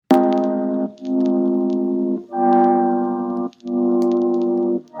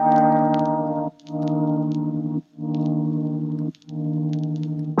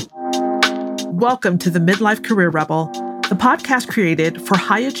Welcome to the Midlife Career Rebel, the podcast created for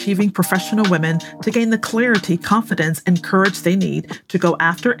high-achieving professional women to gain the clarity, confidence, and courage they need to go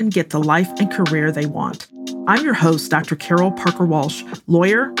after and get the life and career they want. I'm your host, Dr. Carol Parker Walsh,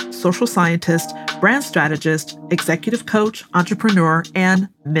 lawyer, social scientist, brand strategist, executive coach, entrepreneur, and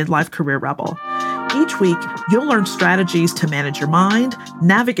midlife career rebel. Each week, you'll learn strategies to manage your mind,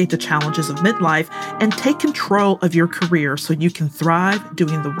 navigate the challenges of midlife, and take control of your career so you can thrive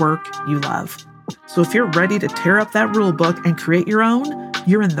doing the work you love. So if you're ready to tear up that rule book and create your own,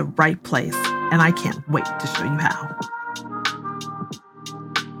 you're in the right place, and I can't wait to show you how.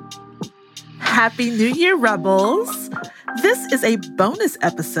 Happy New Year, Rebels! This is a bonus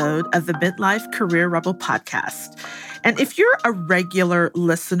episode of the Midlife Career Rebel podcast. And if you're a regular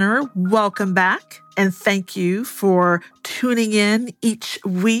listener, welcome back. And thank you for tuning in each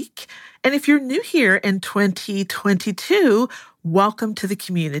week. And if you're new here in 2022, welcome to the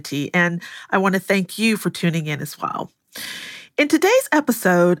community. And I want to thank you for tuning in as well. In today's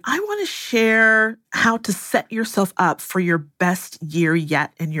episode, I want to share how to set yourself up for your best year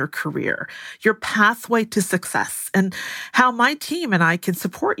yet in your career, your pathway to success, and how my team and I can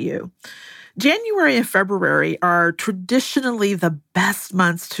support you. January and February are traditionally the best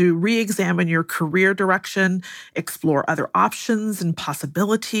months to re-examine your career direction, explore other options and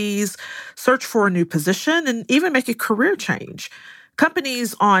possibilities, search for a new position, and even make a career change.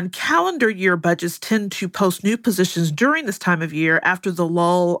 Companies on calendar year budgets tend to post new positions during this time of year after the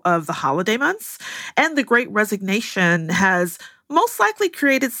lull of the holiday months, and the Great Resignation has most likely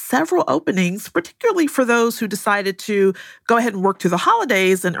created several openings, particularly for those who decided to go ahead and work through the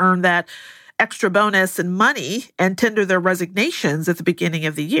holidays and earn that extra bonus and money and tender their resignations at the beginning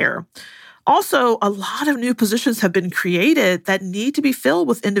of the year. Also, a lot of new positions have been created that need to be filled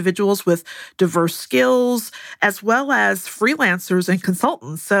with individuals with diverse skills, as well as freelancers and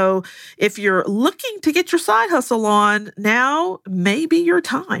consultants. So if you're looking to get your side hustle on, now may be your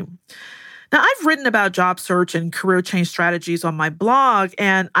time. Now, I've written about job search and career change strategies on my blog,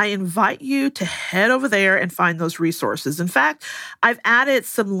 and I invite you to head over there and find those resources. In fact, I've added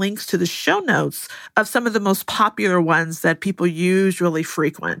some links to the show notes of some of the most popular ones that people use really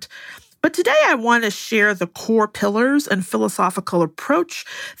frequent. But today I want to share the core pillars and philosophical approach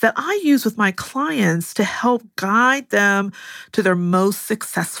that I use with my clients to help guide them to their most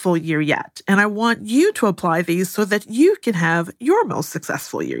successful year yet. And I want you to apply these so that you can have your most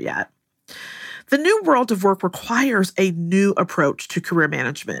successful year yet. The new world of work requires a new approach to career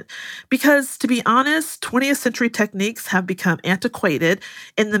management because, to be honest, 20th century techniques have become antiquated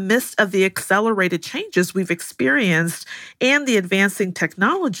in the midst of the accelerated changes we've experienced and the advancing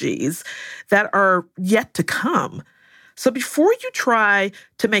technologies that are yet to come. So before you try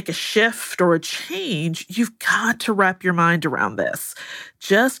to make a shift or a change, you've got to wrap your mind around this.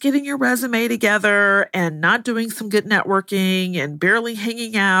 Just getting your resume together and not doing some good networking and barely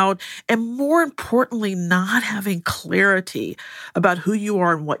hanging out, and more importantly, not having clarity about who you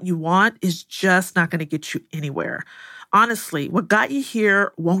are and what you want is just not going to get you anywhere. Honestly, what got you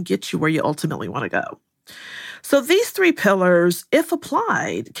here won't get you where you ultimately want to go. So these three pillars, if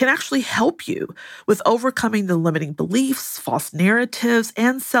applied, can actually help you with overcoming the limiting beliefs, false narratives,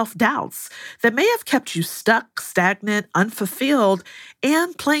 and self-doubts that may have kept you stuck, stagnant, unfulfilled,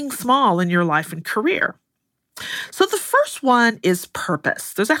 and playing small in your life and career. So the first one is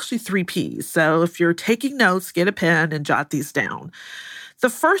purpose. There's actually 3 P's. So if you're taking notes, get a pen and jot these down. The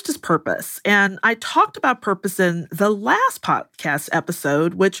first is purpose, and I talked about purpose in the last podcast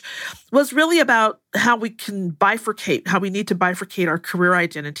episode, which was really about how we need to bifurcate our career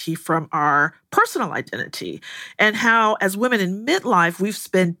identity from our personal identity, and how as women in midlife, we've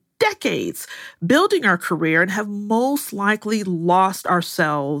spent decades building our career and have most likely lost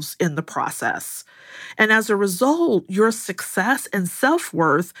ourselves in the process. And as a result, your success and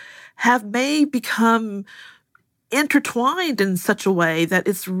self-worth may become intertwined in such a way that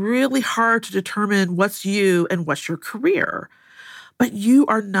it's really hard to determine what's you and what's your career. But you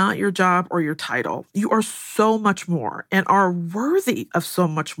are not your job or your title. You are so much more and are worthy of so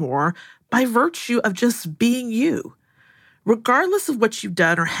much more by virtue of just being you. Regardless of what you've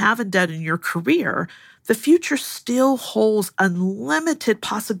done or haven't done in your career, the future still holds unlimited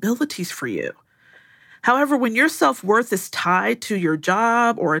possibilities for you. However, when your self-worth is tied to your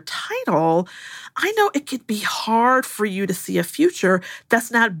job or a title, I know it could be hard for you to see a future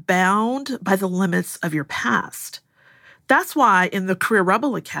that's not bound by the limits of your past. That's why in the Career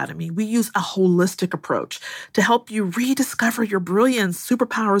Rebel Academy, we use a holistic approach to help you rediscover your brilliance,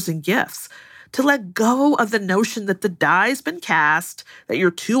 superpowers, and gifts, to let go of the notion that the die's been cast, that you're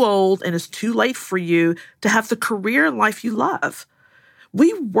too old and it's too late for you to have the career and life you love.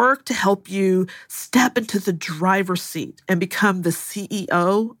 We work to help you step into the driver's seat and become the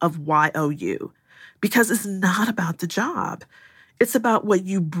CEO of YOU, because it's not about the job. It's about what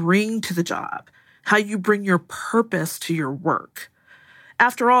you bring to the job, how you bring your purpose to your work.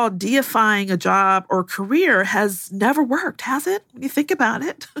 After all, deifying a job or career has never worked, has it? When you think about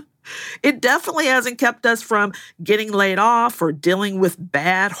it. It definitely hasn't kept us from getting laid off or dealing with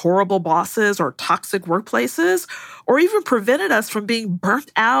bad, horrible bosses or toxic workplaces, or even prevented us from being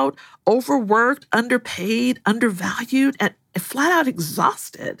burnt out, overworked, underpaid, undervalued, and flat out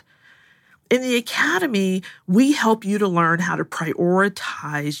exhausted. In the Academy, we help you to learn how to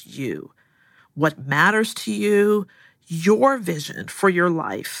prioritize you, what matters to you, your vision for your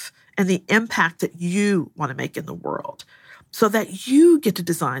life, and the impact that you want to make in the world, so that you get to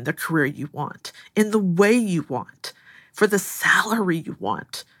design the career you want, in the way you want, for the salary you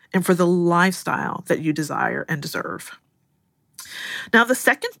want, and for the lifestyle that you desire and deserve. Now, the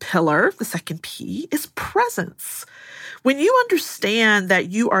second pillar, the second P, is presence. When you understand that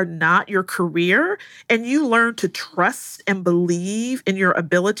you are not your career and you learn to trust and believe in your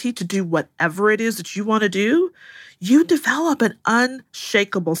ability to do whatever it is that you want to do, you develop an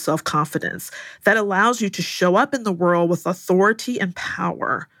unshakable self-confidence that allows you to show up in the world with authority and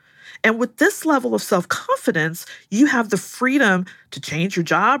power. And with this level of self-confidence, you have the freedom to change your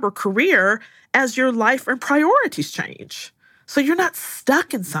job or career as your life and priorities change. So you're not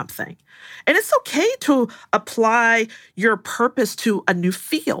stuck in something. And it's okay to apply your purpose to a new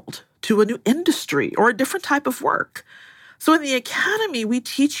field, to a new industry, or a different type of work. So in the Academy, we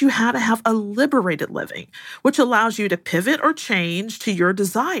teach you how to have a liberated living, which allows you to pivot or change to your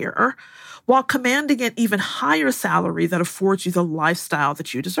desire while commanding an even higher salary that affords you the lifestyle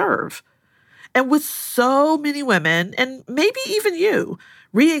that you deserve. And with so many women, and maybe even you,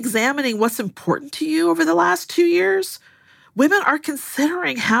 re-examining what's important to you over the last 2 years, women are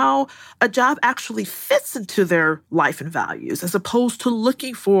considering how a job actually fits into their life and values, as opposed to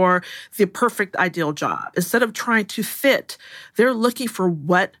looking for the perfect ideal job. Instead of trying to fit, they're looking for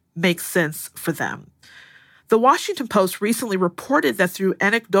what makes sense for them. The Washington Post recently reported that through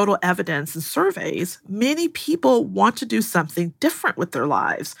anecdotal evidence and surveys, many people want to do something different with their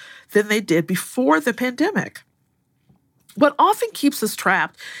lives than they did before the pandemic. What often keeps us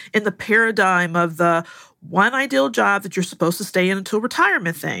trapped in the paradigm of the one ideal job that you're supposed to stay in until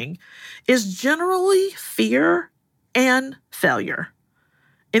retirement thing is generally fear and failure.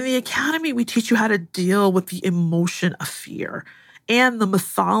 In the Academy, we teach you how to deal with the emotion of fear and the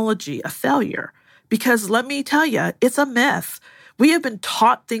mythology of failure. Because let me tell you, it's a myth. We have been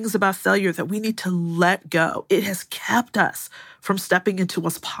taught things about failure that we need to let go. It has kept us from stepping into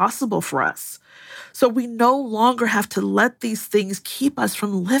what's possible for us. So we no longer have to let these things keep us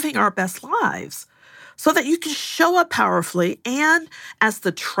from living our best lives, so that you can show up powerfully and as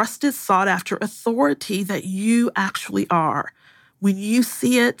the trusted, sought-after authority that you actually are. When you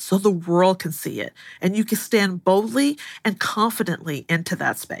see it, so the world can see it, and you can stand boldly and confidently into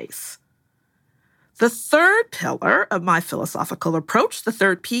that space. The third pillar of my philosophical approach, the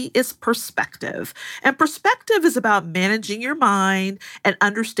third P, is perspective. And perspective is about managing your mind and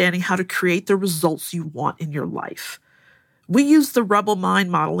understanding how to create the results you want in your life. We use the Rebel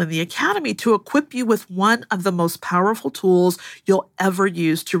Mind model in the Academy to equip you with one of the most powerful tools you'll ever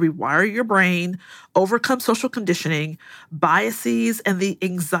use to rewire your brain, overcome social conditioning, biases, and the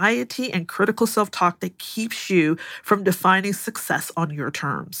anxiety and critical self-talk that keeps you from defining success on your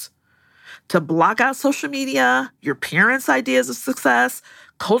terms. To block out social media, your parents' ideas of success,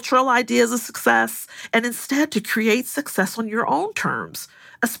 cultural ideas of success, and instead to create success on your own terms,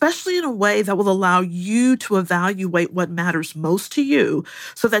 especially in a way that will allow you to evaluate what matters most to you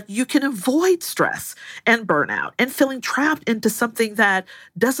so that you can avoid stress and burnout and feeling trapped into something that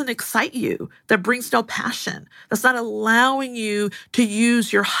doesn't excite you, that brings no passion, that's not allowing you to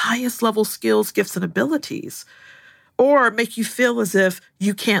use your highest level skills, gifts, and abilities, or make you feel as if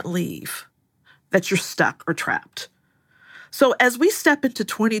you can't leave, that you're stuck or trapped. So as we step into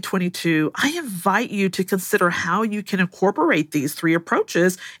 2022, I invite you to consider how you can incorporate these three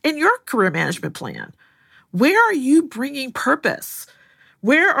approaches in your career management plan. Where are you bringing purpose?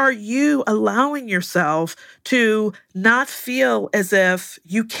 Where are you allowing yourself to not feel as if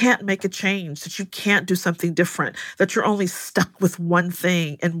you can't make a change, that you can't do something different, that you're only stuck with one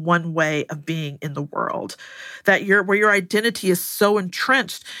thing and one way of being in the world, that where your identity is so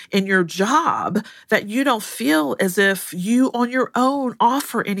entrenched in your job that you don't feel as if you on your own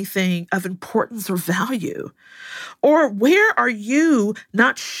offer anything of importance or value? Or where are you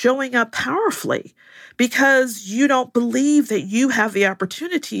not showing up powerfully because you don't believe that you have the opportunity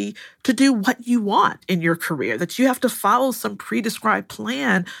opportunity to do what you want in your career, that you have to follow some pre-described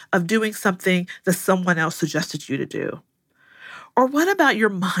plan of doing something that someone else suggested you to do? Or what about your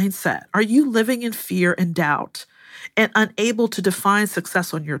mindset? Are you living in fear and doubt and unable to define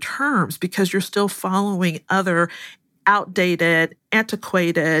success on your terms because you're still following other outdated,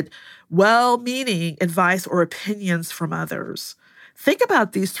 antiquated, well-meaning advice or opinions from others? Think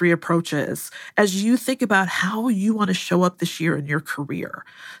about these three approaches as you think about how you want to show up this year in your career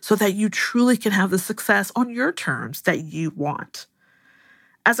so that you truly can have the success on your terms that you want.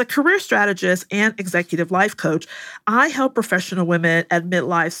 As a career strategist and executive life coach, I help professional women at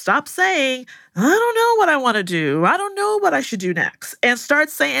midlife stop saying, I don't know what I want to do. I don't know what I should do next, and start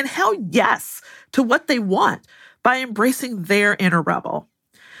saying hell yes to what they want by embracing their inner rebel.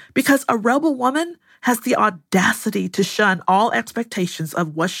 Because a rebel woman has the audacity to shun all expectations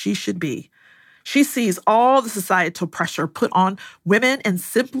of what she should be. She sees all the societal pressure put on women and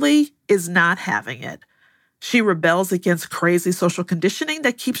simply is not having it. She rebels against crazy social conditioning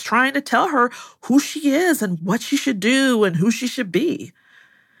that keeps trying to tell her who she is and what she should do and who she should be.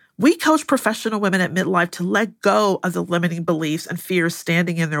 We coach professional women at midlife to let go of the limiting beliefs and fears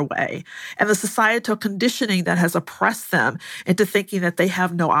standing in their way and the societal conditioning that has oppressed them into thinking that they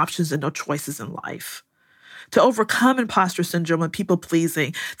have no options and no choices in life. To overcome imposter syndrome and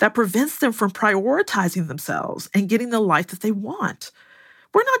people-pleasing that prevents them from prioritizing themselves and getting the life that they want.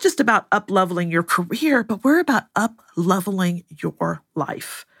 We're not just about up-leveling your career, but we're about up-leveling your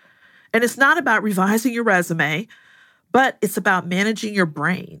life. And it's not about revising your resume, but it's about managing your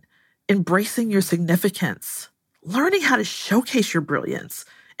brain, embracing your significance, learning how to showcase your brilliance,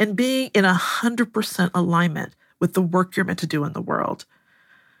 and being in 100% alignment with the work you're meant to do in the world.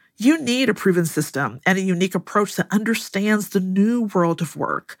 You need a proven system and a unique approach that understands the new world of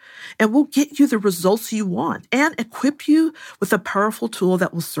work and will get you the results you want and equip you with a powerful tool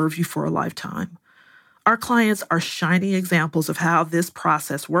that will serve you for a lifetime. Our clients are shining examples of how this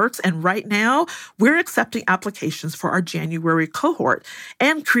process works, and right now, we're accepting applications for our January cohort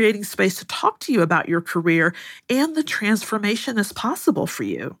and creating space to talk to you about your career and the transformation that's possible for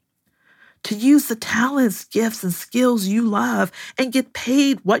you. To use the talents, gifts, and skills you love and get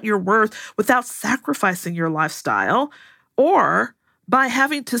paid what you're worth without sacrificing your lifestyle or by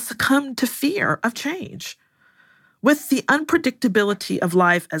having to succumb to fear of change. With the unpredictability of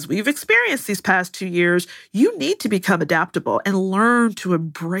life as we've experienced these past 2 years, you need to become adaptable and learn to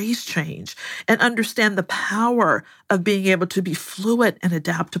embrace change and understand the power of being able to be fluid and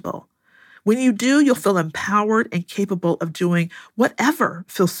adaptable. When you do, you'll feel empowered and capable of doing whatever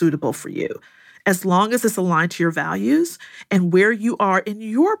feels suitable for you, as long as it's aligned to your values and where you are in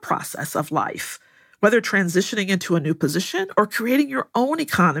your process of life, whether transitioning into a new position or creating your own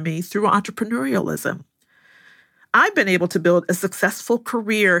economy through entrepreneurialism. I've been able to build a successful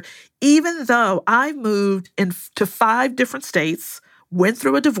career even though I moved into 5 different states, went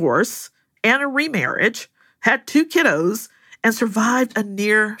through a divorce and a remarriage, had 2 kiddos, and survived a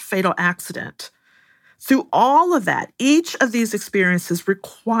near-fatal accident. Through all of that, each of these experiences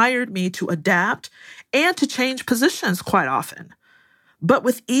required me to adapt and to change positions quite often. But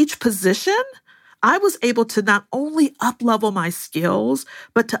with each position, I was able to not only up-level my skills,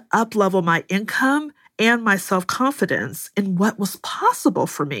 but to up-level my income and my self-confidence in what was possible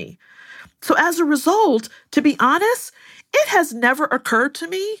for me. So as a result, to be honest, it has never occurred to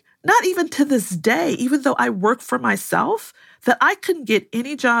me, not even to this day, even though I work for myself, that I couldn't get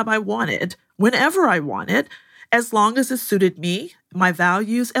any job I wanted, whenever I wanted, as long as it suited me, my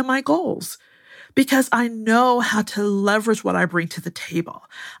values, and my goals. Because I know how to leverage what I bring to the table.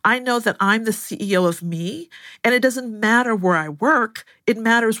 I know that I'm the CEO of me, and it doesn't matter where I work, it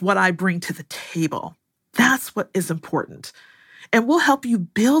matters what I bring to the table. That's what is important. And we'll help you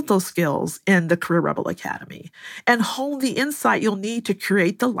build those skills in the Career Rebel Academy and hone the insight you'll need to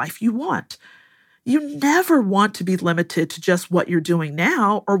create the life you want. You never want to be limited to just what you're doing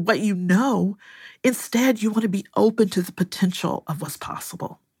now or what you know. Instead, you want to be open to the potential of what's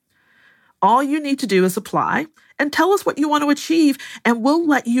possible. All you need to do is apply and tell us what you want to achieve, and we'll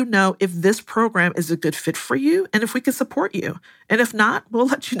let you know if this program is a good fit for you and if we can support you. And if not, we'll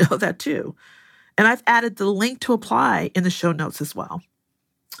let you know that too. And I've added the link to apply in the show notes as well.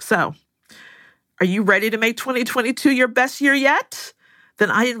 So, are you ready to make 2022 your best year yet?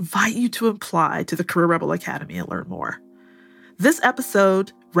 Then I invite you to apply to the Career Rebel Academy and learn more. This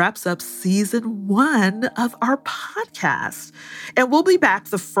episode wraps up season 1 of our podcast. And we'll be back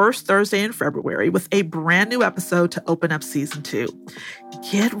the first Thursday in February with a brand new episode to open up season 2.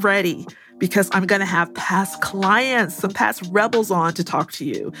 Get ready, because I'm going to have past clients, some past rebels on to talk to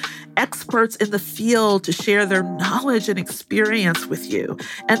you, experts in the field to share their knowledge and experience with you,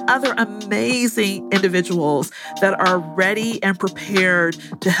 and other amazing individuals that are ready and prepared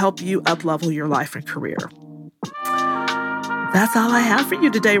to help you up-level your life and career. That's all I have for you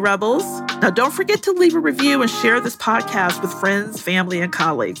today, Rebels. Now, don't forget to leave a review and share this podcast with friends, family, and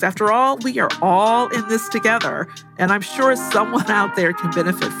colleagues. After all, we are all in this together, and I'm sure someone out there can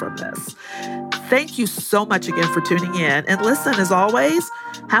benefit from this. Thank you so much again for tuning in. And listen, as always,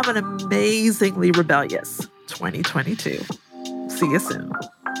 have an amazingly rebellious 2022. See you soon.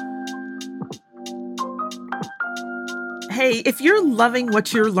 Hey, if you're loving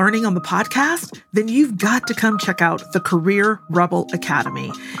what you're learning on the podcast, then you've got to come check out the Career Rebel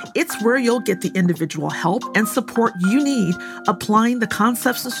Academy. It's where you'll get the individual help and support you need applying the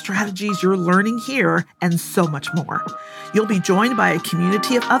concepts and strategies you're learning here and so much more. You'll be joined by a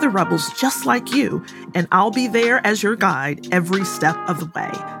community of other rebels just like you, and I'll be there as your guide every step of the way.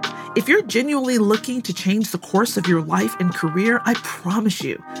 If you're genuinely looking to change the course of your life and career, I promise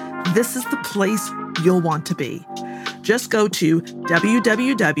you, this is the place you'll want to be. Just go to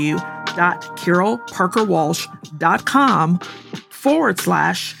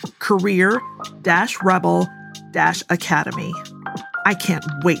www.carolparkerwalsh.com/career-rebel-academy. I can't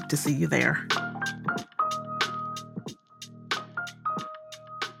wait to see you there.